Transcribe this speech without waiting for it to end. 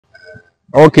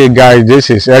Okay guys, this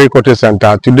is Eric Auto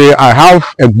Center. Today I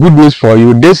have a good news for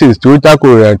you. This is Toyota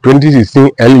Corolla 2016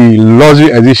 LE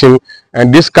Luxury Edition,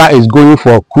 and this car is going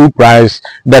for a cool price.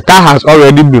 The car has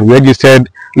already been registered.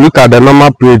 Look at the number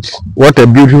plate. What a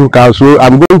beautiful car. So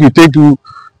I'm going to take you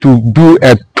to do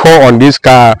a tour on this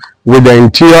car with the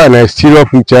interior and exterior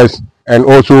features, and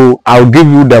also I'll give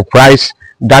you the price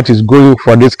that is going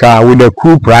for this car with a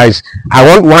cool price. I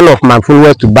want one of my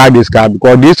followers to buy this car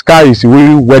because this car is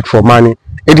really worth for money.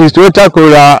 It is Toyota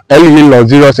Corolla LE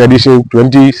Luxurious Edition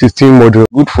 2016 model,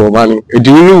 good for money. It's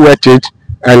really worth it,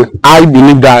 and I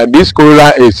believe that this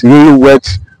Corolla is really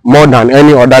worth more than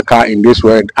any other car in this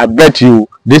world. I bet you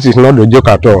this is not a joke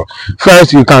at all.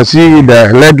 First, you can see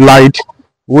the LED light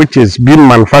which is being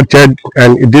manufactured,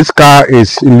 and this car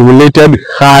is illuminated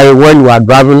high when you are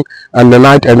driving at the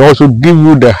night, and also give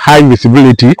you the high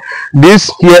visibility.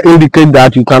 This here indicates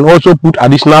that you can also put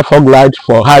additional fog lights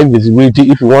for high visibility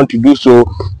if you want to do so,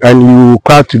 and you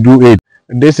have to do it.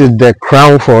 This is the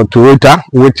crown for Toyota,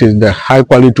 which is the high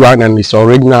quality one, and it's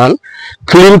original.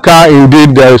 Clean car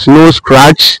indeed. There is no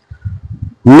scratch,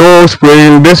 no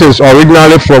spraying. This is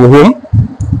originally from home,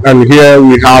 and here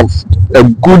we have a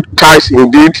good tires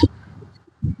indeed,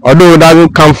 although it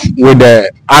doesn't come with the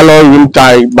alloy rim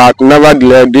tire, but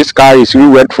nevertheless this car is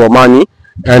really worth for money,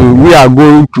 and we are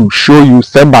going to show you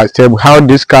step by step how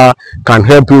this car can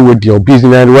help you with your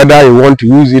business, whether you want to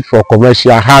use it for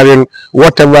commercial hiring,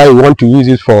 whatever you want to use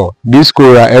it for. This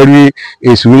Corolla LE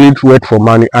is really worth for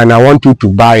money, and I want you to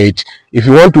buy it. If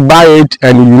you want to buy it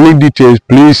and you need details,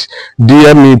 please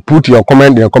DM me, put your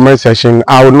comment in the comment section.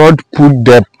 I will not put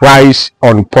the price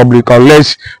on public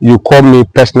unless you call me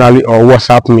personally or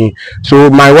WhatsApp me. So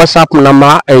my WhatsApp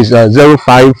number is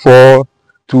 054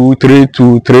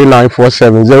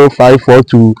 2323947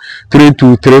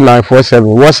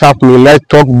 0542323947. WhatsApp me, let's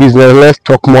talk business, let's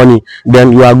talk money,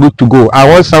 then you are good to go. I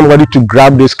want somebody to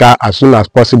grab this car as soon as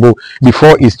possible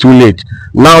before it's too late.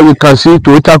 Now you can see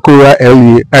Toyota Corolla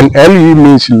LE, and LE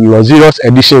means luxurious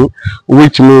edition,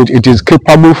 which means it is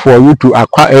capable for you to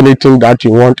acquire anything that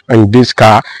you want in this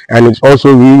car, and it's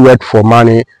also really worth for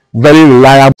money. Very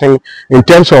reliable. In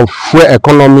terms of fuel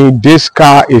economy, this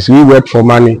car is really worth for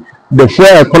money. The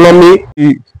fuel economy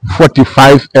is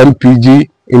 45 mpg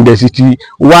in the city,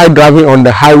 while driving on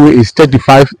the highway is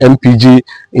 35 mpg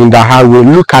in the highway.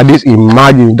 Look at this,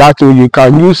 imagine that you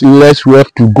can use less fuel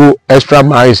to go extra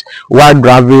miles while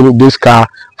driving this car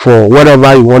for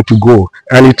wherever you want to go,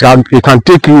 and it can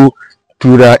take you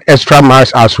to the extra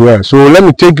miles as well. So let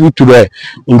me take you to the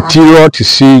interior to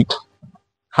see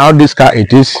how this car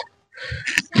it is.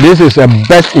 This is the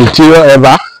best interior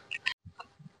ever.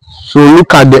 So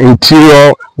look at the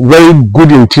interior, very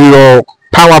good interior,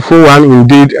 powerful one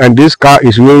indeed, and this car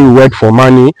is really worth for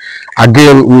money.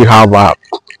 Again, we have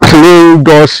clean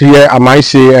doors here, I might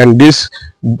say, and this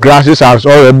glasses has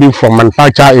already been from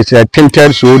manufacturer. It's a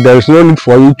tinted, so there is no need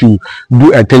for you to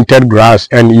do a tinted glass,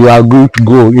 and you are good to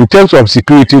go. In terms of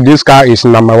security, this car is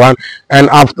 #1, and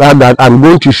after that I'm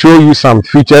going to show you some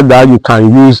features that you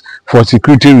can use for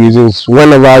security reasons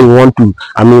whenever you want to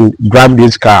grab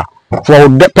this car. For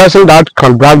the person that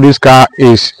can drive this car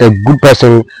is a good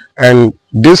person, and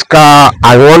this car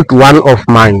I want one of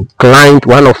my client,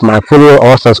 one of my follower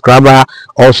or subscriber,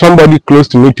 or somebody close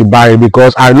to me to buy it,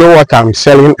 because I know what I'm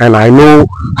selling and I know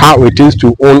how it is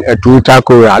to own a Toyota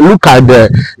Corolla. Look at the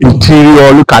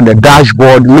interior, look at the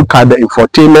dashboard, look at the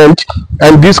infotainment,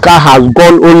 and this car has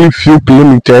gone only few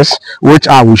kilometers, which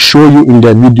I will show you in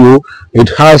the video. It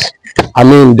has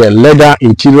the leather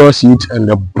interior seat and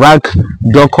the black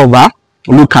door cover.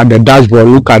 Look at the dashboard,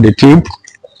 look at the tape,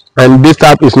 and this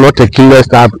type is not a keyless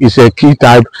type, it's a key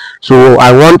type. So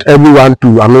I want everyone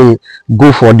to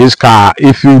go for this car.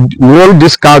 If you want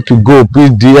this car to go,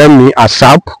 please DM me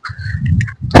ASAP,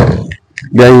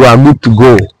 then you are good to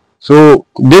go. So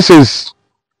this is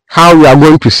how we are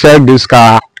going to sell this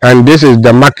car, and this is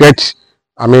the market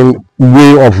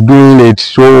way of doing it.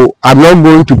 So I'm not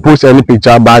going to post any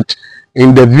picture, but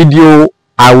in the video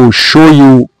I will show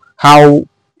you how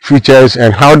features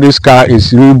and how this car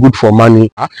is really good for money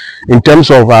in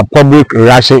terms of public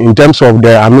reaction, in terms of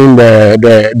the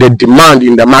the demand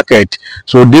in the market.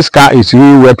 So this car is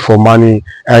really worth for money,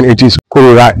 and it is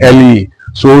Corolla LE.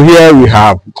 So here we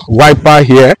have wiper.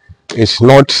 Here it's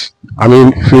not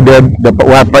faded. The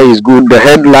wiper is good. The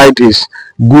headlight is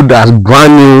good as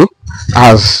brand new,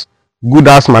 as good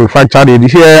as manufactured.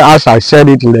 Here, as I said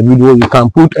it in the video, you can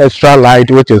put extra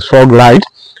light, which is fog light,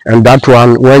 and that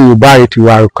one, when you buy it, you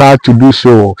are required to do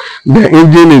so. The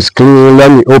engine is clean.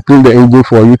 Let me open the engine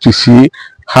for you to see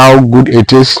how good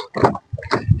it is.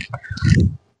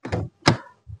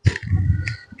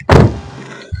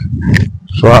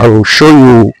 So I will show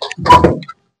you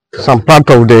some part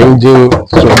of the engine.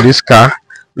 So this car,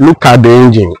 look at the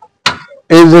engine.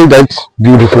 Isn't that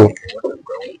beautiful?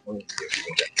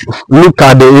 Look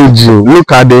at the engine.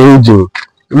 Look at the engine.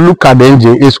 Look at the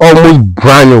engine. It's almost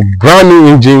brand new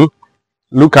engine.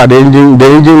 Look at the engine. The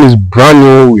engine is brand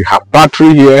new. We have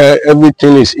battery here.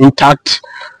 Everything is intact.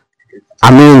 I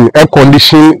mean, air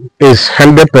conditioning is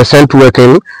 100%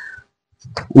 working.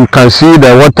 You can see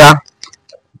the water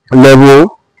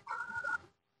level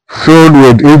filled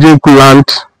with engine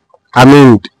coolant. I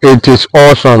mean, it is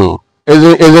awesome.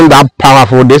 Isn't that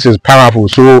powerful? This is powerful.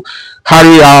 So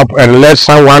hurry up and let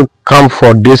someone come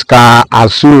for this car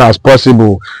as soon as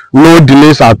possible. No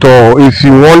delays at all. If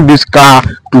you want this car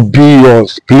to be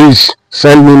yours, please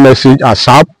send me message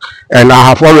ASAP, and I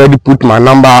have already put my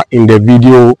number in the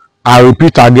video. I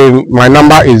repeat again, my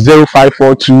number is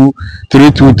 0542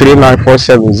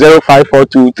 323947.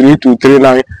 0542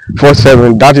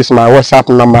 323947. That is my WhatsApp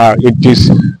number. It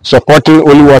is supporting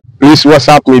only what. Please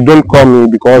WhatsApp me, don't call me,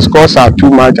 because calls are too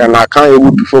much and I can't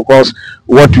able to focus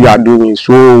what we are doing.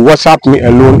 So WhatsApp me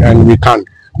alone and we can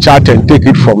chat and take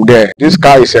it from there. This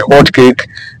car is a hot cake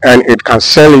and it can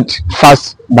sell it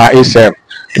fast by itself.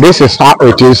 This is how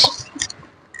it is.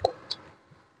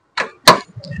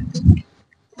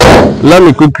 Let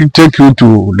me quickly take you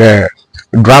to the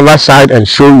driver side and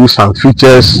show you some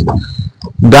features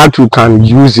that you can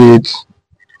use it.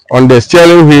 On the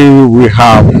steering wheel, we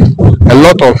have a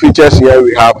lot of features here.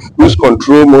 We have cruise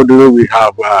control module, we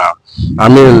have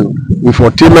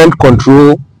infotainment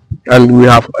control, and we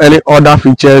have any other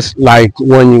features like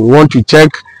when you want to check.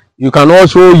 You can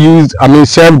also use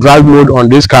self-drive mode on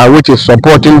this car, which is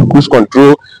supporting cruise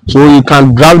control, so you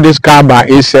can drive this car by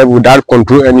itself without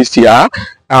control any steer.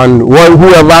 And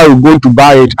whoever is going to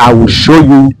buy it, I will show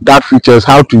you that features,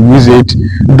 how to use it.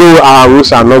 Though our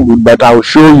rules are not good, but I will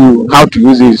show you how to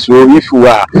use it. So if you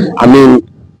are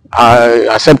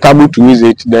acceptable to use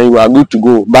it, then you are good to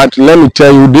go. But let me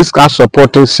tell you, this car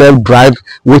supporting self-drive,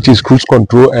 which is cruise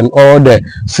control, and all the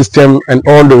system and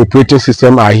all the operating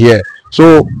system are here.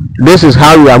 So this is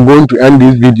how we are going to end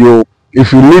this video.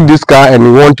 If you need this car and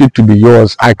you want it to be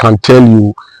yours, I can tell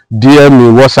you, DM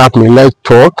me, WhatsApp me, let's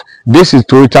talk. This is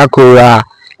Toyota Corolla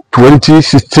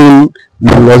 2016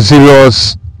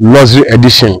 luxurious luxury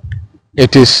edition.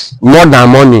 It is more than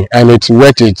money and it's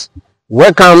worth it.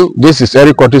 Welcome. This is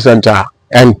Eric Auto Center,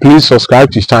 and please subscribe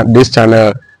to this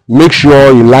channel. Make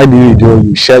sure you like the video,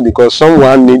 you share, because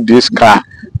someone need this car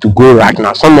to go right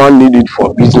now. Someone need it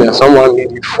for business, someone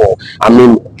need it for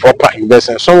proper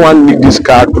investment, someone need this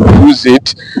car to use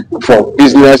it for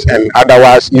business. And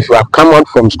otherwise, if you have come out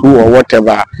from school or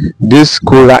whatever, this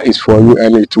Corolla is for you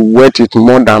and it's worth it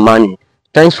more than money.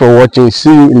 Thanks for watching.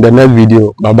 See you in the next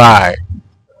video. Bye bye.